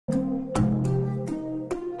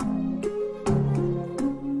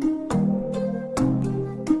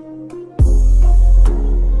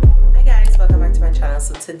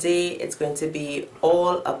So today it's going to be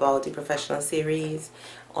all about the professional series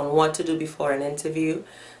on what to do before an interview.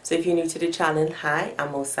 So if you're new to the channel, hi,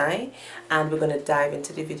 I'm Mosi, and we're going to dive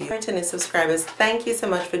into the video. Returning subscribers, thank you so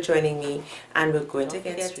much for joining me, and we're going to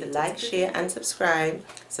get to like, share and subscribe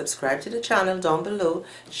to the channel down below.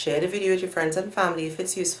 Share the video with your friends and family if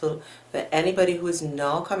it's useful for anybody who is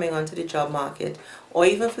now coming onto the job market, or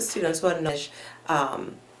even for students who are not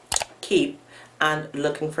keep and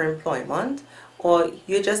looking for employment, or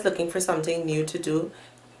you're just looking for something new to do.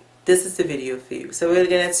 This is the video for you. So we're going to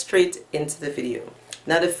get straight into the video.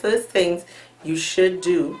 Now, the first things you should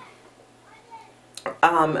do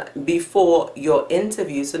before your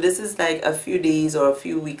interview, so this is like a few days or a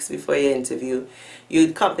few weeks before your interview,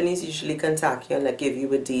 your companies usually contact you and like give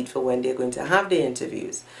you a date for when they're going to have their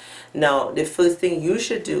interviews. Now, the first thing you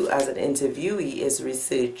should do as an interviewee is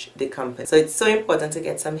research the company. So it's so important to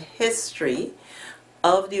get some history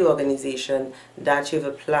of the organization that you've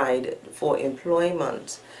applied for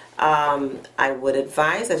employment. I would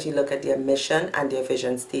advise that you look at their mission and their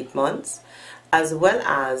vision statements, as well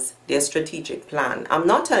as their strategic plan. I'm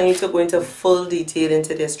not telling you to go into full detail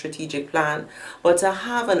into their strategic plan, but to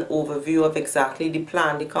have an overview of exactly the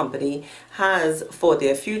plan the company has for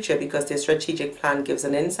their future, because their strategic plan gives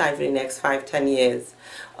an insight for the next 5-10 years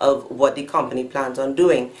of what the company plans on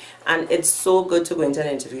doing. And it's so good to go into an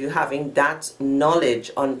interview having that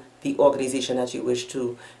knowledge on the organization that you wish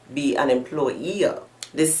to be an employee of.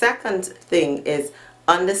 The second thing is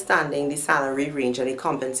understanding the salary range and the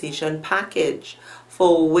compensation package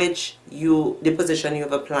for which the position you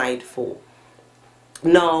have applied for.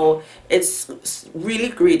 Now, it's really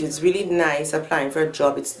great, it's really nice applying for a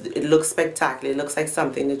job. It looks spectacular, it looks like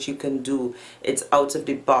something that you can do, it's out of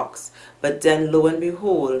the box. But then lo and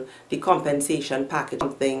behold, the compensation package,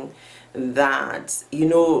 something that, you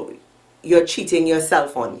know, you're cheating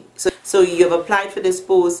yourself on. So you've applied for this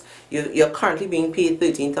post, you're currently being paid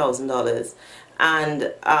 $13,000,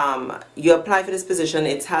 and you apply for this position.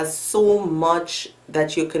 It has so much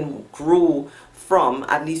that you can grow from,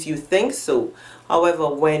 at least you think so. However,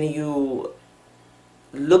 when you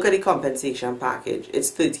look at the compensation package,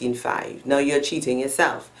 it's $13,500. Now you're cheating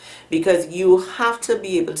yourself, because you have to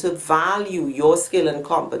be able to value your skill and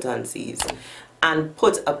competencies and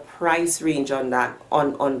put a price range on that,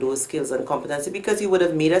 on those skills and competencies, because you would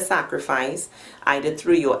have made a sacrifice either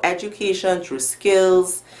through your education, through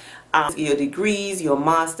skills, your degrees, your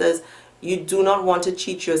masters. You do not want to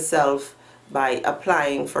cheat yourself by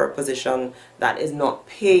applying for a position that is not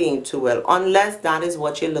paying too well, unless that is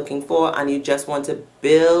what you're looking for and you just want to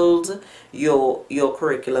build your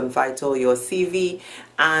curriculum vitae, your CV,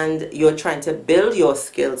 and you're trying to build your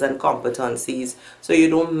skills and competencies, so you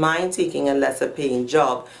don't mind taking a lesser paying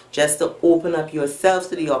job just to open up yourself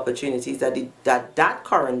to the opportunities that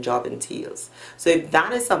current job entails. So if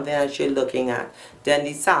that is something that you're looking at, then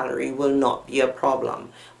the salary will not be a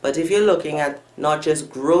problem. But if you're looking at not just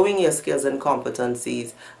growing your skills and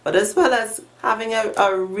competencies, but as well as having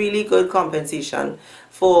a really good compensation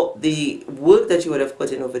for the work that you would have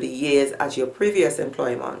put in over the years at your previous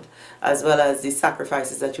employment, as well as the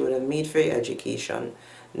sacrifices that you would have made for your education,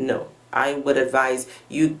 no, I would advise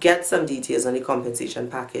you get some details on the compensation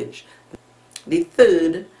package. The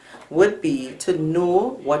third would be to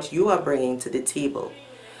know what you are bringing to the table.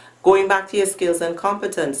 Going back to your skills and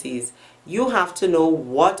competencies, you have to know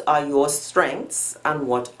what are your strengths and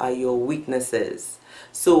what are your weaknesses.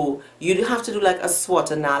 So you have to do like a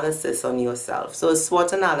SWOT analysis on yourself. So a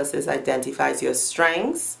SWOT analysis identifies your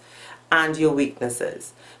strengths and your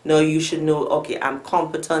weaknesses. Now you should know, okay, I'm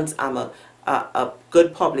competent, I'm a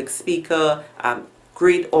good public speaker,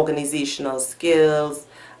 great organizational skills,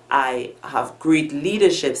 I have great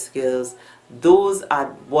leadership skills. Those are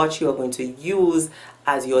what you are going to use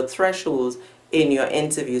as your thresholds in your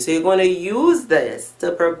interview. So you're going to use this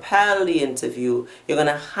to propel the interview. You're going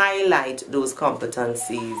to highlight those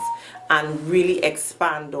competencies and really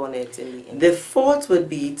expand on it. The fourth would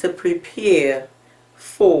be to prepare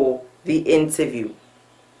for the interview.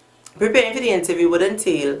 Preparing for the interview would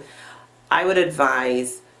entail, I would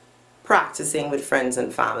advise, practicing with friends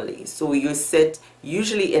and family. So you sit,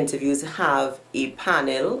 usually interviews have a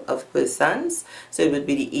panel of persons. So it would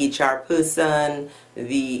be the HR person,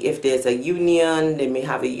 if there's a union, they may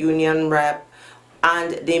have a union rep,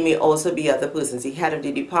 and they may also be other persons, the head of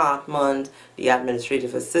the department, the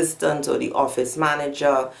administrative assistant, or the office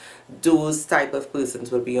manager. Those type of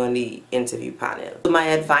persons will be on the interview panel. So my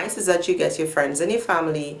advice is that you get your friends and your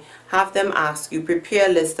family, have them ask you, prepare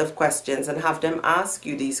a list of questions and have them ask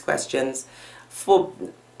you these questions for,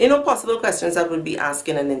 you know, possible questions that will be asked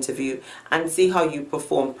in an interview, and see how you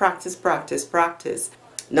perform. Practice, practice, practice.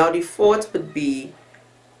 Now the fourth would be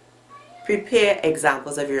prepare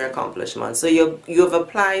examples of your accomplishments. So you've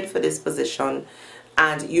applied for this position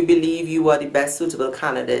and you believe you are the best suitable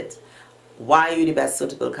candidate. Why are you the best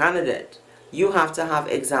suitable candidate? You have to have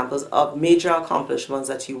examples of major accomplishments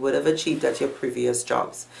that you would have achieved at your previous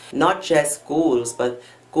jobs. Not just goals, but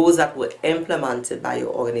goals that were implemented by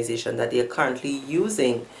your organization that they are currently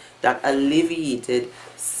using that alleviated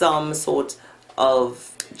some sort of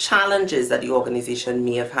challenges that the organization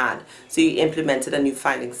may have had. So you implemented a new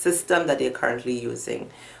filing system that they're currently using,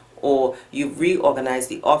 or you've reorganized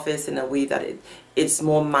the office in a way that it's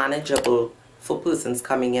more manageable for persons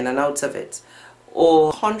coming in and out of it,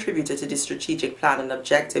 or contributed to the strategic plan and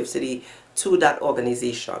objectives to that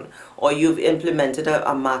organization, or you've implemented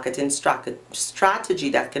a marketing strategy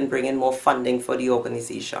that can bring in more funding for the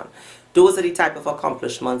organization. Those are the type of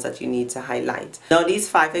accomplishments that you need to highlight. Now, these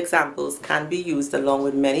 5 examples can be used along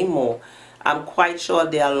with many more. I'm quite sure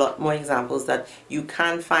there are a lot more examples that you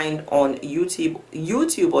can find on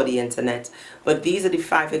YouTube or the internet, but these are the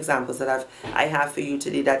 5 examples that I have for you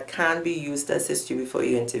today that can be used to assist you before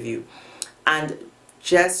your interview. And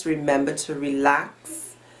just remember to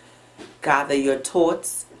relax, gather your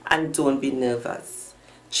thoughts, and don't be nervous.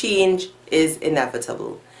 Change is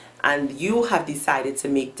inevitable, and you have decided to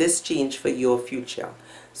make this change for your future.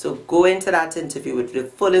 So go into that interview with the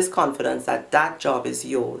fullest confidence that that job is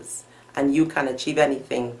yours and you can achieve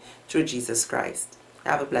anything through Jesus Christ.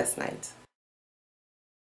 Have a blessed night.